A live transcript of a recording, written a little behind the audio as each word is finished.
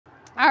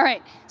All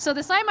right, so the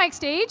Sci-Mic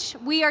stage,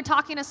 we are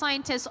talking to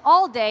scientists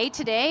all day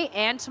today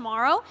and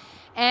tomorrow.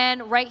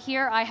 And right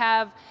here I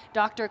have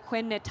Dr.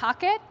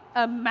 Quinnehtukqut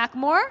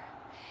McLamore,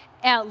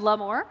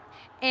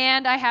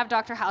 and I have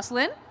Dr. Hause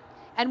Lin.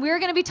 And we're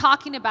going to be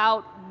talking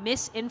about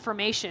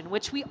misinformation,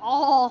 which we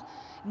all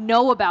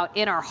know about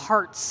in our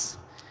hearts.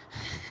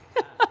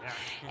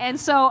 And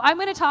so I'm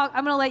going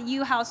to let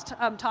you, Hause,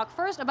 talk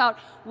first about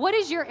what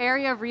is your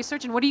area of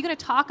research and what are you going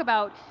to talk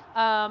about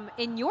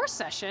in your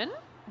session.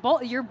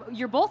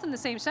 You're both in the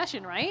same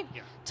session, right?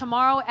 Yeah.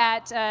 Tomorrow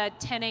at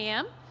 10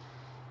 a.m.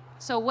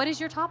 So what is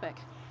your topic?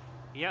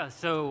 Yeah,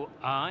 so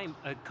I'm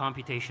a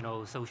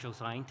computational social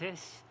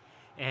scientist.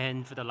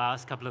 And for the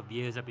last couple of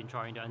years, I've been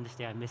trying to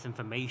understand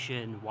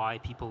misinformation, why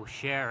people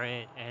share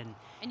it, and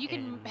you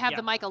can have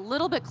the mic a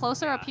little bit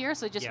closer up here,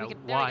 so just we can.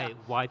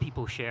 Why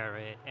people share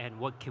it, and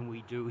what can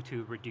we do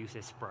to reduce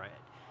its spread.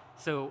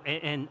 So,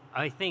 and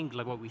I think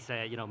like what we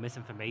said,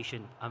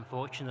 misinformation,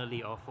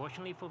 unfortunately or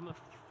fortunately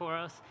for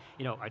us,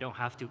 I don't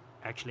have to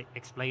actually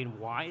explain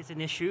why it's an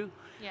issue.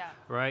 Yeah.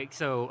 Right.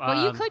 So.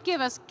 Well, you could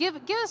give us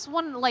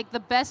one the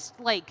best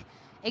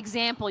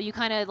example. You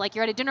kind of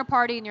you're at a dinner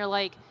party and you're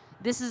like,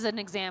 this is an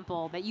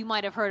example that you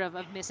might have heard of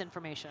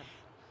misinformation.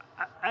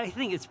 I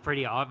think it's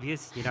pretty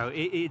obvious.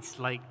 It's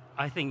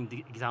I think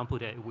the example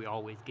that we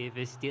always give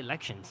is the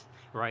elections,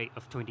 right,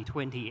 of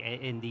 2020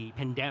 and the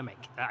pandemic.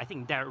 I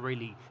think that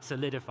really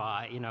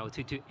solidified,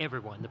 to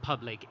everyone, the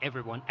public,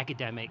 everyone,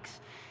 academics,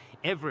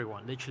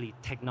 everyone, literally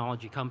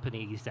technology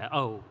companies that,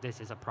 oh, this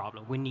is a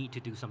problem. We need to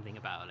do something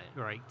about it,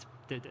 right?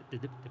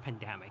 The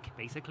pandemic,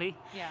 basically.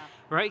 Yeah.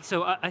 Right.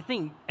 So I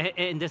think,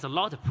 and there's a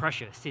lot of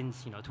pressure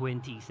since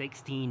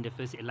 2016, the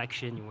first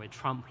election where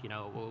Trump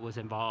was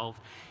involved,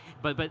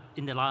 but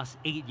in the last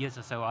 8 years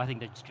or so, I think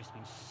there's just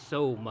been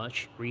so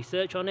much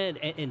research on it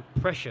and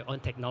pressure on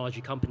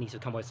technology companies to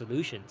come up with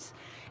solutions,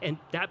 and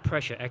that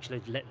pressure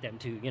actually led them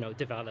to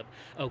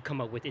come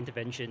up with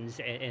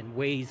interventions and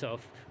ways of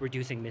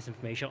reducing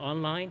misinformation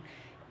online.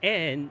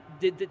 And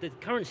the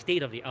current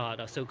state of the art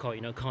are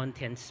so-called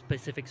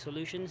content-specific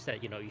solutions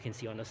that you can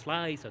see on the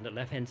slides on the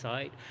left-hand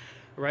side,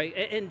 right?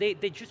 And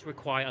they just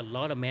require a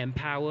lot of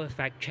manpower,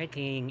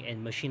 fact-checking,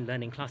 and machine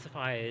learning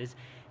classifiers.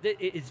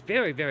 It's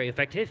very, very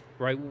effective,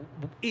 right?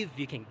 If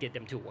you can get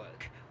them to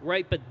work,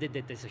 right? But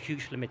there's a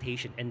huge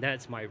limitation, and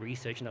that's my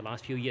research in the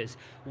last few years.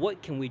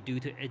 What can we do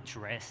to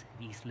address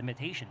these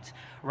limitations,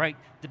 right?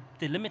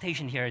 The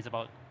limitation here is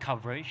about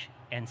coverage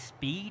and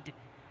speed.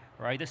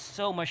 Right, there's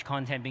so much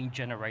content being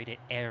generated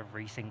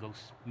every single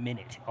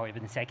minute or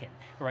even second.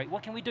 Right,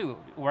 what can we do?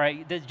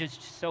 Right, there's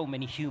just so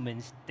many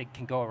humans that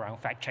can go around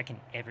fact-checking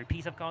every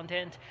piece of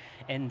content,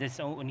 and there's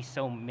only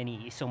so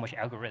much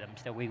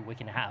algorithms that we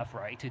can have,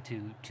 right,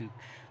 to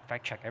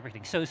fact-check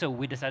everything. So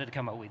we decided to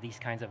come up with these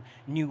kinds of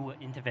new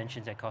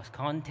interventions that cause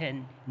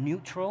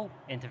content-neutral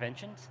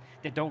interventions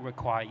that don't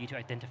require you to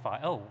identify,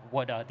 oh,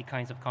 what are the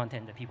kinds of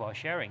content that people are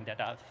sharing that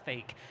are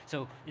fake.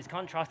 So it's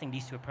contrasting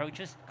these two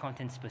approaches,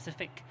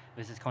 content-specific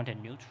versus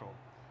content-neutral.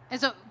 And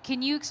so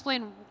can you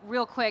explain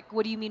real quick,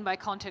 what do you mean by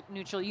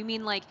content-neutral? You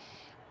mean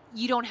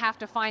you don't have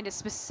to find a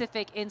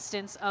specific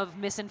instance of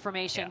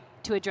misinformation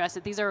to address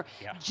it. These are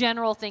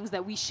general things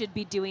that we should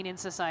be doing in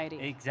society.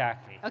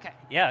 Exactly. Okay.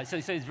 Yeah, so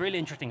it's a really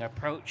interesting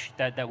approach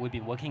that we've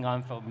been working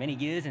on for many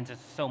years, and there's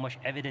so much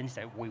evidence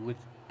that we've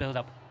built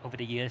up over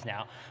the years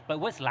now. But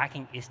what's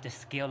lacking is the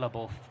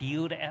scalable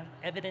field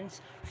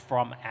evidence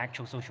from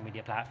actual social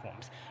media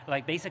platforms.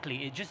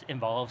 Basically, it just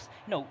involves,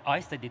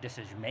 I study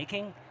decision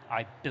making,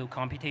 I build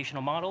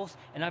computational models,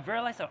 and I've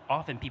realized that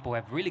often people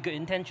have really good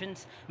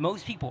intentions.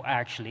 Most people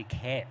actually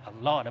care a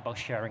lot about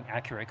sharing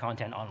accurate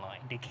content online.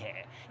 They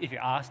care. If you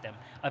ask them,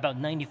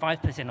 about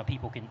 95% of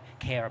people can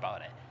care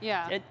about it.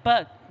 Yeah.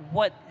 But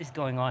what is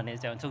going on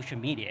is that on social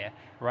media,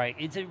 right,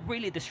 it's a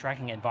really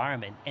distracting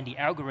environment, and the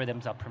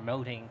algorithms are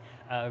promoting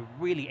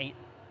really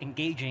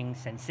engaging,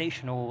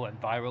 sensational, and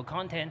viral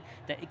content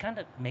that it kind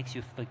of makes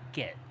you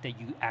forget that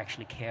you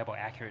actually care about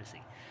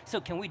accuracy.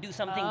 So can we do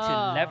something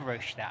to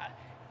leverage that?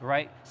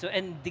 Right. So,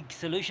 and the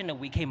solution that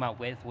we came up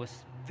with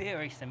was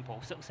very simple.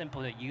 So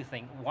simple that you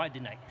think, why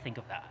didn't I think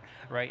of that?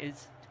 Right.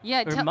 It's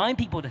remind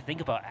people to think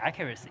about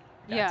accuracy.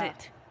 That's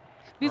it.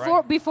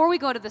 Before we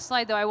go to the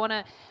slide, though, I want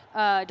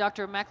to,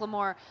 Dr.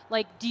 McLamore,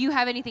 do you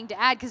have anything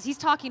to add? Because he's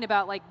talking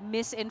about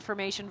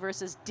misinformation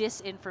versus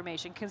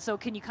disinformation. So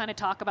can you kind of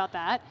talk about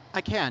that?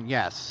 I can.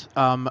 Yes.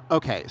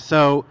 Okay.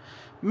 So.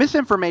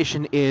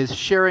 Misinformation is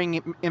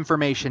sharing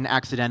information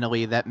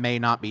accidentally that may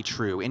not be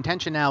true.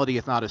 Intentionality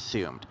is not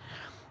assumed.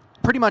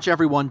 Pretty much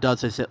everyone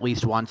does this at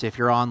least once if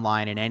you're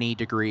online in any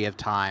degree of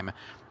time.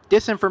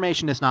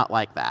 Disinformation is not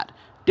like that.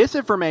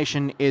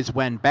 Disinformation is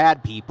when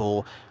bad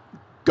people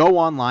go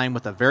online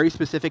with a very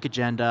specific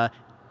agenda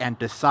and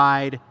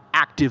decide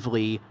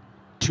actively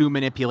to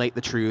manipulate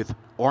the truth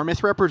or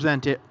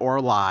misrepresent it or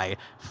lie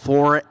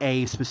for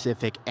a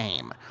specific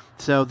aim.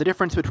 So the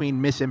difference between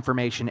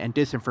misinformation and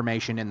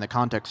disinformation in the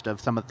context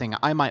of something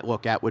I might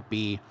look at would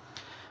be,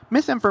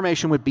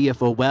 misinformation would be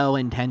if a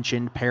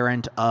well-intentioned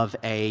parent of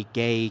a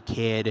gay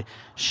kid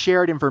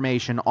shared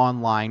information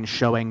online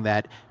showing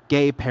that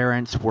gay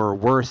parents were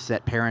worse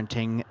at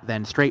parenting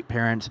than straight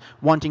parents,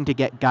 wanting to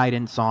get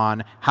guidance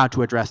on how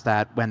to address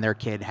that when their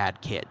kid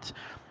had kids.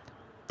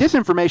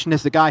 Disinformation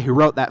is the guy who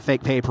wrote that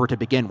fake paper to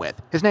begin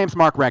with. His name's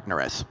Mark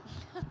Regnerus.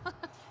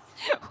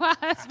 Wow,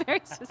 that's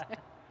very specific.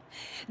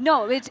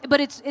 No,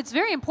 it's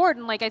very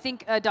important. Like I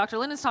think Dr.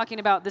 Lin is talking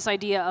about this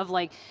idea of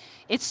like,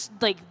 it's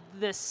like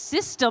the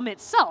system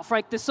itself,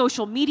 right? The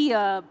social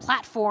media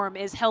platform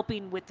is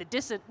helping with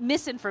the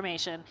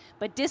misinformation,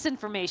 but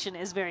disinformation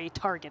is very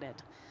targeted.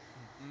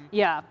 Mm-hmm.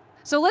 Yeah.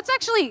 So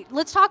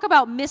let's talk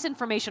about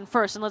misinformation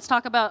first, and let's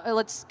talk about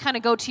let's kind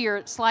of go to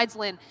your slides,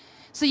 Lin.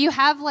 So you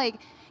have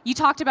you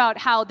talked about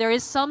how there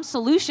is some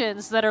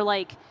solutions that are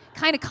like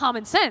kind of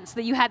common sense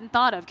that you hadn't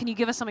thought of. Can you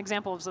give us some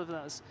examples of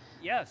those?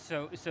 Yeah,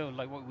 so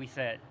like what we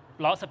said,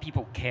 lots of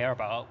people care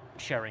about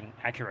sharing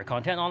accurate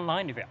content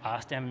online. If you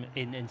ask them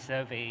in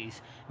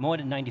surveys, more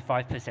than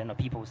 95% of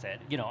people said,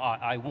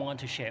 I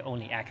want to share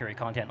only accurate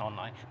content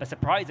online. But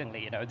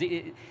surprisingly,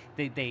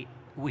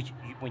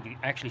 when you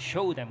actually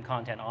show them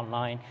content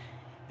online,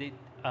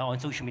 on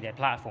social media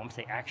platforms,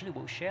 they actually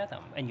will share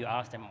them. And you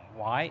ask them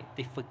why,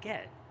 they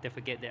forget. They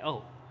forget that,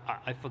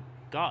 I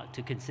forgot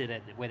to consider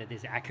whether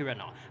this is accurate or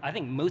not. I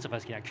think most of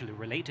us can actually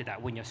relate to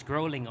that. When you're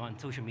scrolling on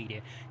social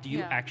media, do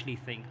you actually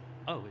think,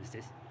 is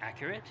this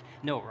accurate?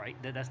 No, right?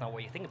 That's not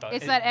what you think about.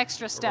 It's that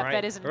extra step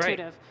that isn't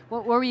intuitive.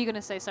 What were you going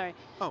to say? Sorry.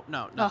 Oh,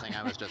 no, nothing.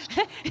 I was just...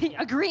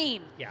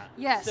 Agreeing. Yeah.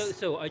 Yes.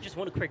 So I just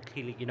want to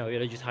quickly,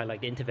 just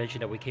highlight the intervention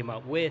that we came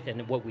up with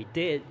and what we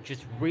did,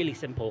 just really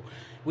simple.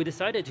 We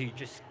decided to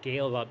just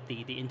scale up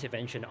the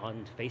intervention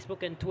on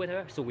Facebook and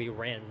Twitter. So we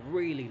ran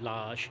really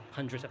large,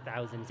 hundreds of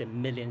thousands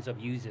and millions of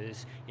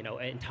users,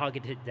 and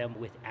targeted them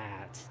with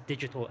ads,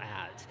 digital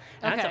ads.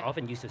 Ads are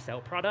often used to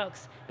sell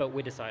products, but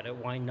we decided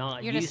why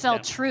not You're going to sell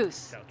truth.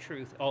 Sell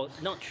truth, or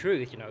not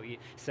truth, you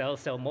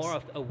sell more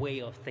of a way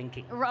of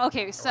thinking.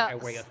 Okay, so a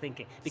way of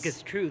thinking,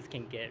 because truth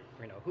can get,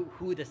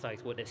 who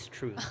decides what is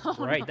truth,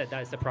 right? No.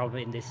 That's the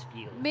problem in this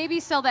field. Maybe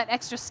sell that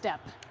extra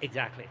step.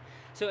 Exactly.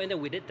 So, and then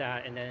we did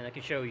that, and then I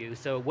can show you.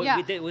 So what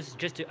we did was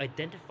just to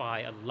identify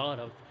a lot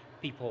of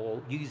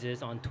people,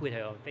 users on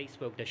Twitter, on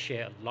Facebook, that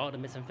share a lot of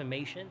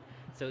misinformation.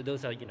 So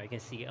those are, you can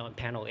see on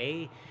panel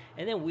A,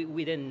 and then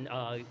we then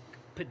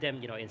put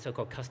them, in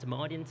so-called custom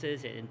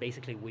audiences, and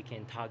basically we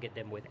can target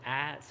them with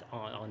ads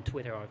on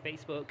Twitter or on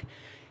Facebook.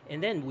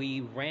 And then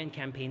we ran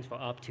campaigns for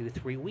up to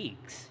 3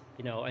 weeks,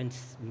 and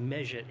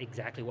measured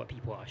exactly what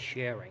people are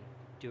sharing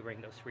during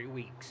those 3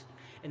 weeks.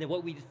 And then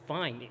what we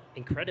find,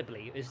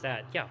 incredibly, is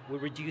that, we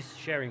reduced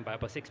sharing by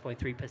about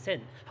 6.3%,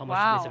 how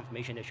much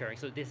misinformation they're sharing.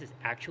 So this is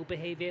actual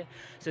behavior.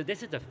 So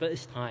this is the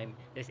first time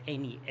there's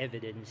any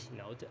evidence,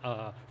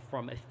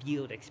 from a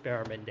field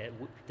experiment that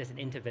there's an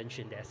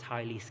intervention that's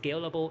highly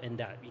scalable and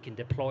that you can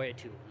deploy it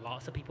to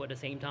lots of people at the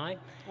same time,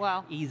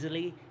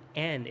 easily.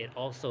 And it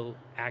also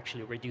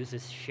actually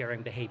reduces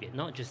sharing behavior,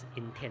 not just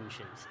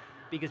intentions.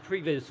 Because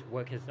previous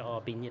work has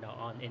all been,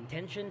 on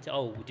intentions.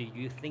 Oh, do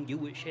you think you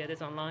would share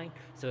this online?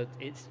 So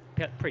it's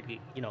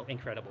pretty,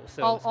 incredible.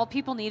 So all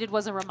people needed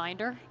was a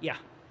reminder. Yeah.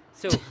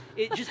 So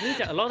it just means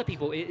that a lot of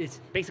people,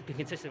 it's basically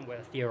consistent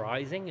with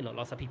theorizing.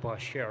 Lots of people are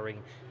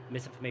sharing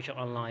misinformation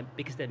online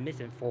because they're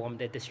misinformed,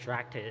 they're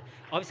distracted.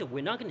 Obviously,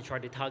 we're not going to try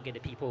to target the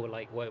people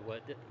like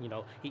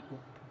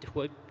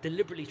who are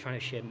deliberately trying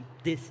to share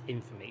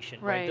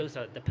disinformation, right? Those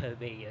are the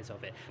purveyors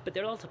of it. But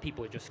there are also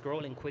people just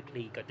scrolling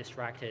quickly, got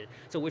distracted.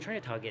 So we're trying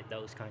to target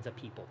those kinds of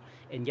people.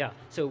 And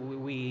so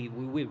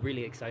we're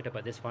really excited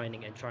about this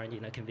finding and trying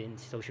to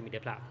convince social media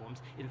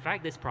platforms. In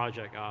fact, this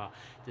project,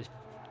 this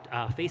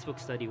Facebook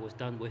study was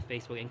done with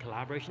Facebook in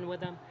collaboration with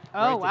them.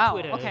 Oh, wow.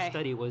 The Twitter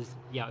study was,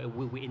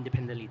 we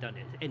independently done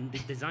it. And the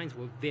designs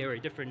were very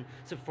different.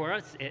 So for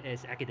us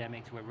as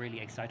academics, we're really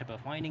excited about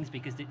findings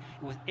because it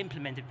was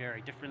implemented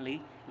very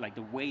differently, like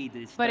the way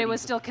the study... But it was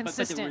still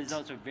consistent. But the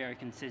results were very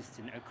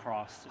consistent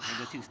across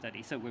the two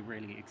studies. So we're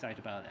really excited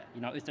about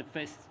that. It's the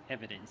first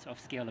evidence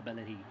of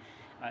scalability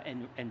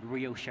and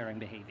real sharing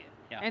behavior.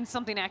 Yeah. And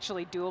something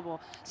actually doable.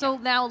 So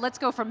now let's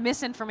go from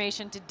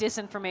misinformation to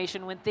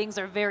disinformation when things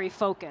are very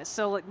focused.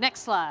 So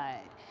next slide.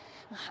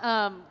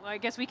 I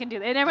guess we can do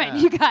that. Never mind,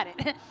 you got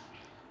it.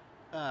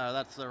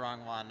 That's the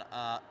wrong one.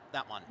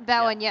 That one.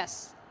 That one,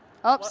 yes.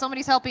 Oh,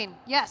 somebody's helping.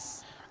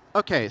 Yes.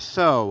 Okay,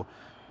 so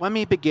let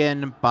me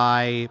begin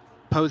by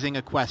posing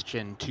a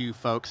question to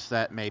folks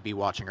that may be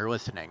watching or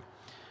listening.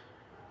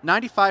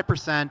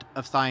 95%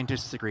 of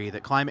scientists agree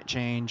that climate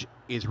change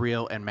is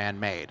real and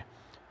man-made.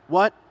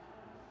 What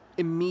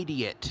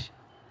immediate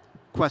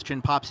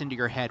question pops into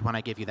your head when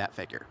I give you that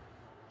figure?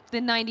 The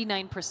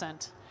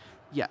 99%.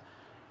 Yeah.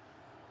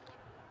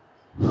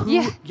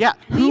 Yeah.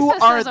 Who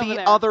are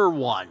the other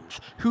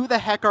ones? Who the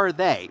heck are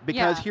they?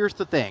 Because here's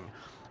the thing.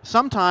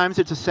 Sometimes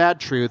it's a sad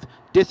truth.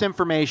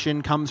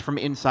 Disinformation comes from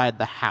inside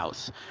the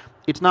house.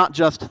 It's not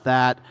just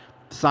that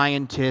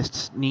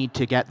scientists need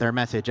to get their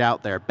message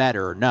out there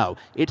better. No,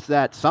 it's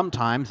that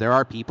sometimes there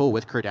are people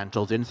with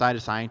credentials inside a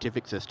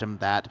scientific system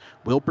that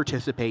will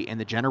participate in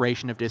the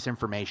generation of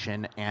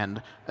disinformation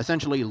and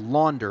essentially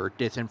launder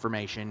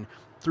disinformation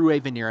through a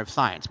veneer of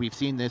science. We've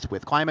seen this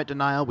with climate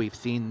denial, we've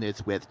seen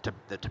this with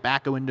the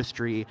tobacco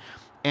industry,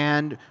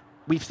 and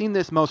we've seen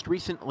this most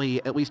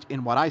recently, at least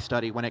in what I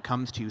study, when it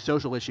comes to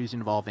social issues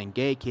involving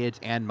gay kids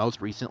and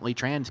most recently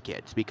trans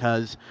kids,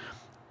 because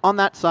on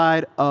that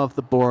side of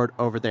the board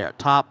over there,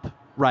 top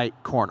right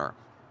corner,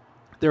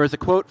 there is a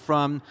quote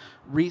from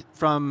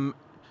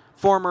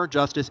former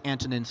Justice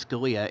Antonin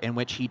Scalia in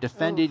which he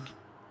defended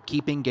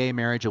keeping gay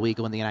marriage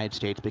illegal in the United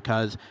States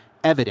because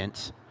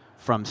evidence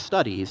from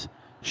studies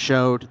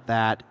showed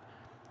that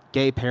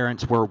gay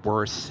parents were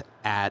worse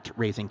at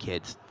raising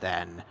kids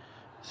than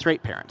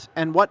straight parents.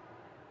 And what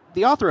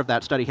the author of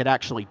that study had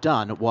actually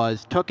done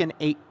was took an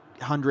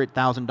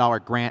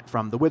 $800,000 grant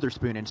from the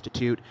Witherspoon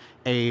Institute,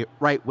 a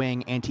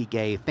right-wing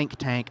anti-gay think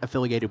tank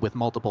affiliated with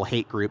multiple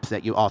hate groups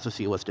that you also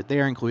see listed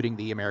there, including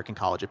the American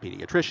College of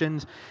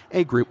Pediatricians,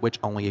 a group which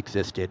only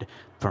existed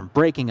from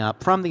breaking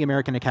up from the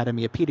American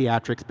Academy of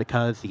Pediatrics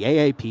because the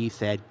AAP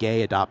said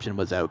gay adoption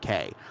was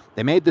okay.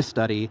 They made this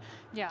study,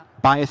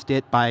 biased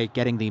it by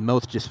getting the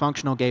most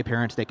dysfunctional gay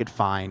parents they could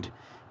find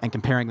and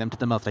comparing them to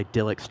the most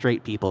idyllic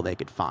straight people they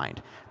could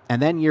find.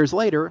 And then years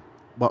later,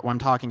 what I'm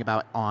talking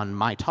about on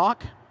my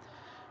talk,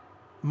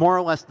 more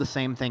or less the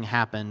same thing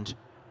happened,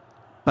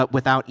 but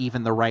without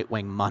even the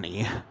right-wing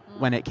money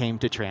when it came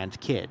to trans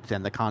kids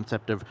and the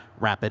concept of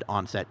rapid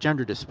onset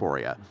gender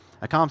dysphoria,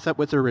 a concept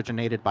which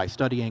originated by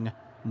studying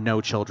no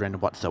children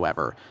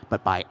whatsoever,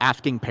 but by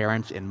asking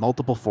parents in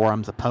multiple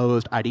forums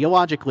opposed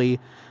ideologically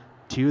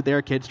to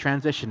their kids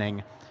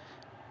transitioning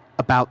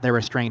about their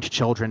estranged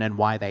children and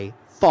why they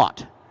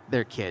thought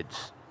their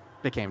kids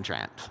became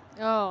trans.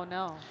 Oh,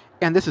 no.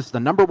 And this is the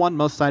 #1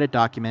 most cited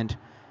document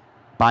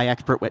by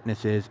expert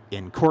witnesses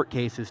in court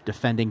cases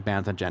defending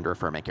bans on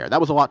gender-affirming care. That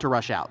was a lot to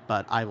rush out,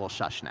 but I will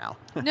shush now.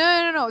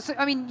 No. So,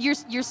 I mean,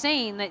 you're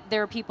saying that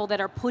there are people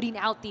that are putting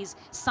out these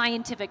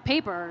scientific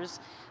papers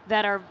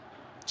that are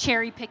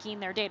cherry-picking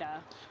their data.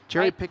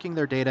 Cherry-picking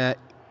their data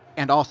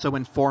and also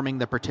informing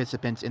the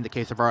participants, in the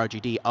case of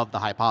ROGD, of the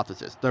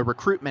hypothesis. The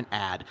recruitment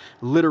ad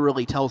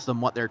literally tells them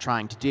what they're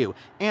trying to do.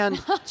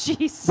 And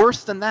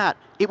worse than that,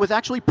 it was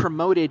actually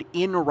promoted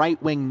in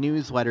right-wing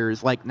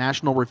newsletters like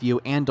National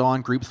Review and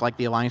on groups like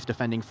the Alliance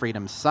Defending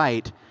Freedom's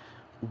site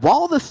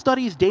while the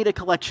study's data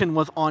collection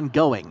was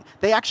ongoing.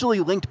 They actually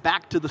linked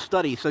back to the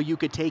study so you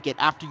could take it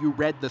after you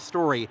read the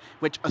story,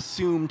 which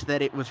assumed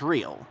that it was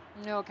real.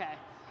 Okay.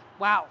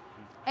 Wow.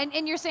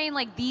 And you're saying,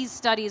 like, these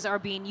studies are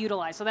being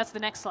utilized. So that's the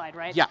next slide,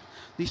 right? Yeah.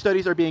 These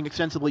studies are being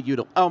extensively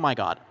utilized. Oh, my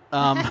God. It's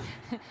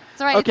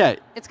all right. Okay.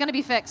 It's going to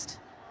be fixed.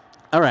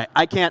 All right.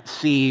 I can't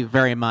see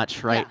very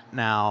much right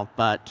now,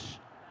 but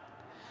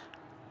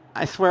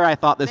I swear I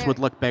thought this would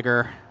look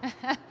bigger.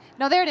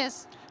 No, there it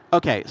is.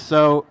 Okay.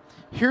 So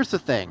here's the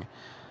thing.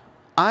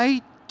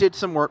 I did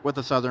some work with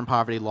the Southern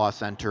Poverty Law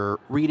Center,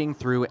 reading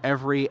through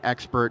every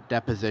expert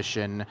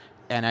deposition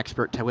and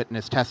expert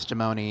witness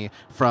testimony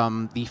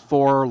from the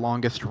 4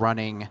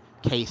 longest-running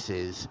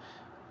cases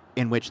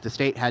in which the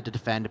state had to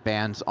defend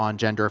bans on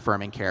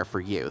gender-affirming care for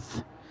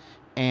youth.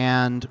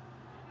 And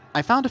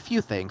I found a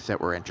few things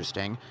that were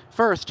interesting.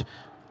 First,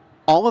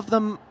 all of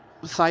them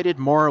cited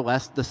more or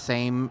less the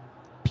same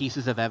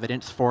pieces of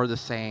evidence for the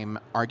same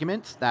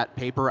arguments. That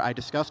paper I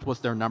discussed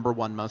was their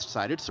 #1 most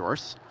cited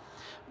source.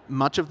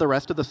 Much of the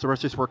rest of the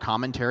sources were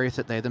commentaries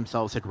that they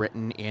themselves had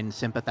written in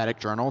sympathetic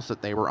journals that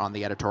they were on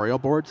the editorial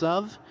boards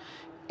of.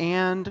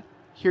 And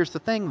here's the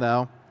thing,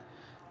 though.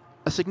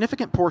 A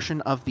significant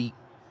portion of the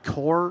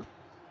core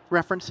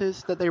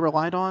references that they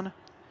relied on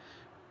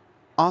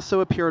also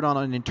appeared on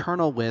an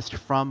internal list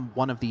from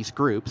one of these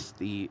groups,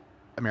 the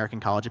American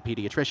College of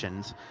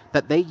Pediatricians,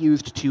 that they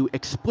used to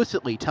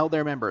explicitly tell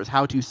their members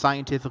how to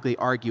scientifically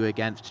argue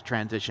against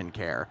transition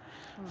care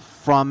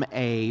from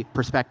a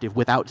perspective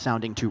without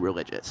sounding too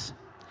religious.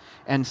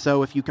 And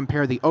so if you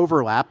compare the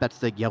overlap, that's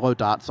the yellow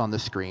dots on the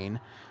screen,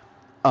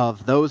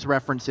 of those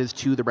references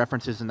to the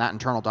references in that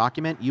internal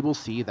document, you will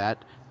see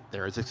that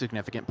there is a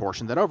significant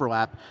portion that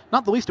overlap,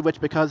 not the least of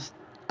which because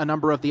a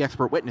number of the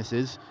expert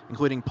witnesses,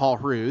 including Paul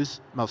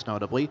Hrues, most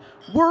notably,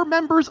 were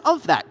members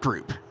of that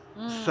group.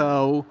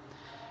 So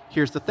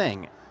here's the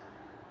thing.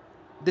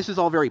 This is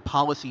all very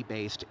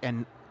policy-based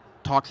and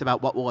talks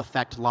about what will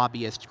affect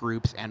lobbyist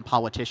groups and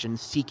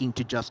politicians seeking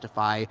to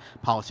justify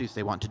policies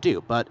they want to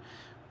do. But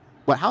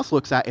what House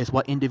looks at is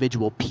what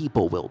individual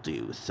people will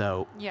do.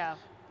 So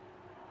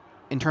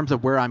in terms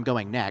of where I'm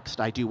going next,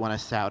 I do want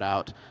to shout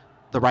out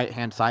the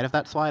right-hand side of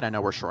that slide. I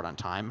know we're short on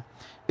time.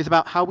 Is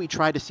about how we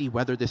try to see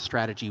whether this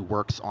strategy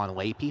works on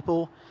lay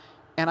people.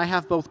 And I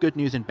have both good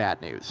news and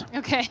bad news.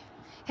 Okay.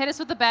 Hit us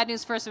with the bad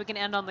news first so we can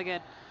end on the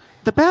good.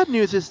 The bad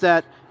news is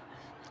that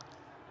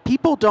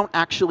people don't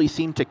actually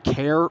seem to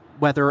care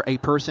whether a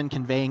person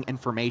conveying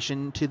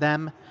information to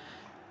them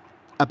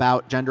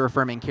about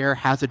gender-affirming care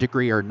has a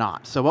degree or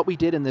not. So what we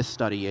did in this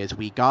study is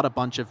we got a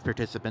bunch of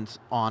participants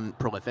on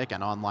Prolific,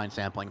 an online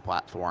sampling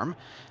platform.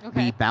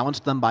 Okay. We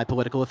balanced them by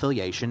political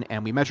affiliation,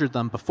 and we measured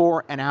them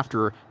before and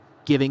after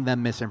giving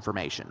them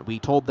misinformation. We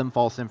told them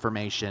false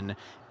information,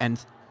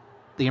 and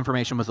the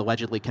information was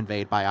allegedly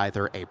conveyed by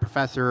either a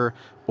professor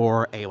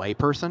or a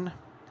layperson.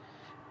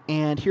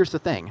 And here's the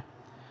thing.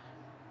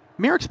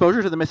 Mere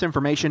exposure to the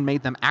misinformation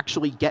made them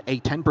actually get a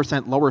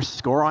 10% lower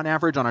score on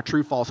average on a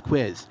true-false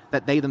quiz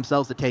that they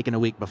themselves had taken a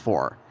week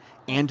before,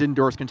 and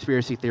endorse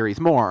conspiracy theories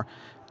more,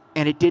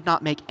 and it did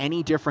not make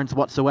any difference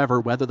whatsoever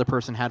whether the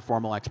person had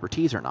formal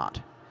expertise or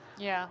not.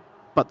 Yeah.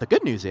 But the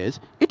good news is,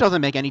 it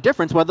doesn't make any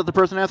difference whether the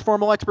person has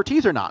formal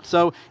expertise or not.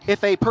 So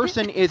if a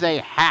person is a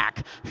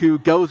hack who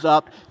goes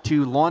up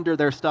to launder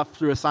their stuff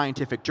through a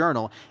scientific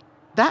journal,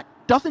 that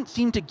doesn't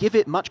seem to give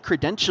it much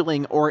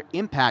credentialing or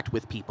impact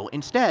with people.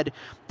 Instead,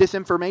 this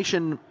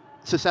information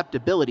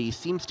susceptibility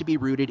seems to be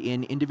rooted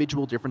in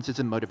individual differences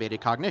in motivated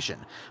cognition.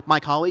 My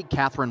colleague,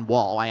 Catherine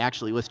Wall, I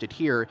actually listed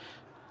here,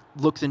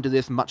 looks into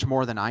this much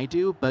more than I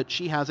do, but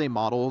she has a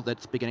model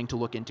that's beginning to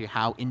look into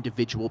how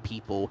individual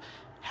people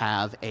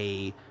have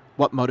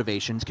what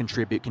motivations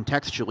contribute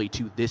contextually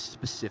to this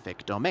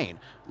specific domain.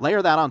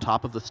 Layer that on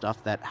top of the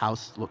stuff that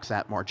Hause looks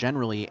at more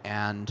generally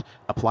and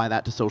apply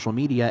that to social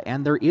media,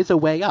 and there is a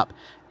way up.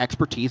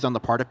 Expertise on the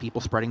part of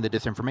people spreading the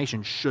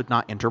disinformation should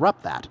not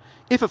interrupt that.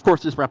 If, of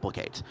course, this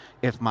replicates.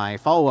 If my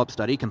follow-up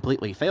study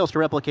completely fails to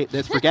replicate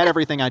this, forget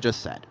everything I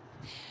just said.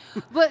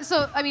 But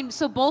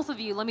so both of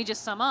you, let me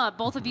just sum up,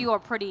 both of you are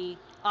pretty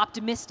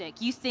optimistic.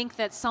 You think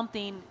that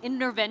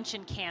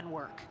intervention can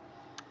work.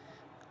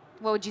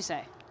 What would you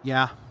say?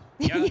 Yeah.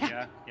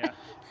 Yeah.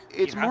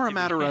 It's more a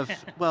matter of,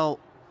 well,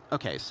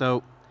 okay,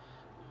 so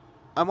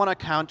I want to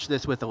couch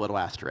this with a little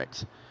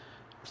asterisk.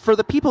 For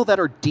the people that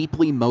are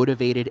deeply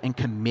motivated and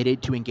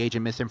committed to engage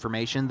in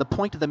misinformation, the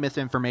point of the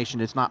misinformation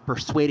is not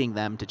persuading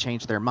them to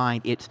change their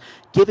mind. It's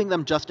giving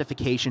them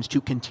justifications to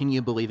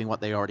continue believing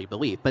what they already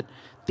believe. But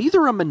these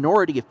are a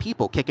minority of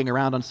people kicking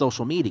around on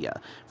social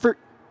media. For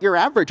your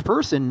average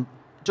person,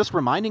 just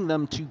reminding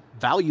them to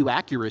value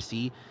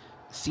accuracy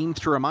seems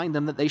to remind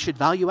them that they should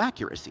value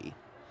accuracy.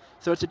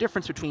 So it's a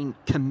difference between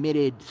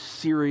committed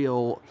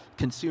serial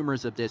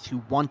consumers of this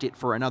who want it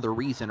for another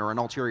reason or an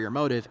ulterior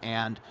motive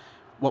and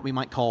what we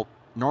might call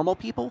normal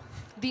people.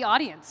 The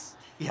audience.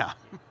 Yeah.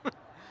 The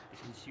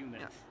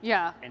consumers.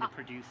 Yeah. And the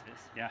producers.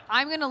 Yeah.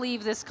 I'm going to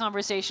leave this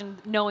conversation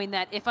knowing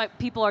that if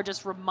people are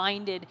just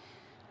reminded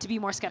to be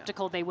more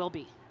skeptical, they will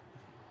be.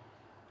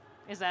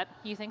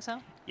 You think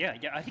so? Yeah.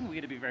 I think we're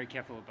going to be very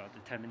careful about the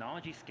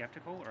terminology,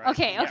 skeptical. Or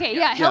Okay. Help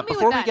me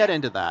before with that. we get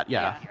into that,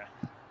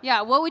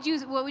 Yeah. What would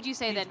you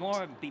say then?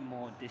 Be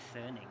more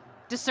discerning.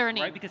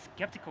 Discerning. Right, because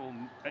skeptical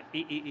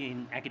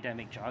in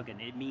academic jargon,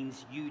 it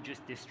means you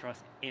just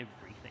distrust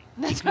everything.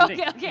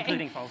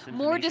 Including false information.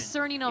 More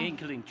discerning of...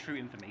 Including true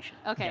information.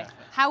 Okay. Yeah.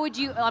 How would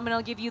you... I'm going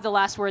to give you the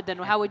last word then.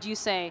 How would you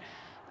say...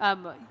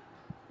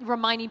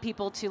 reminding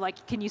people to,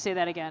 can you say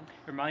that again?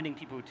 Reminding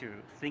people to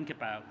think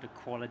about the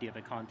quality of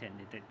the content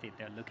that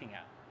they're looking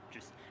at.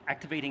 Just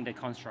activating the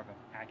construct of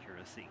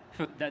accuracy.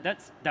 So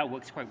that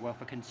works quite well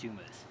for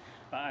consumers.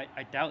 But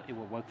I doubt it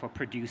will work for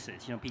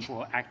producers. People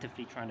who are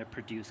actively trying to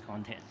produce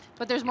content.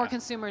 But there's more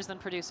consumers than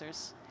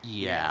producers.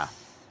 Yeah.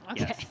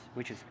 Okay. Yes,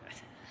 which is good.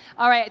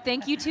 All right.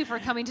 Thank you two for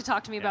coming to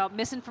talk to me about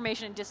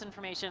misinformation and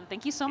disinformation.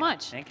 Thank you so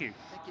much. Thank you.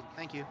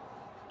 Thank you.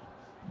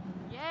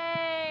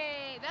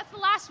 Yay! That's the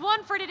last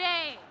one for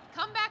today.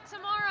 Come back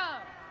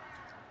tomorrow.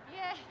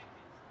 Yay!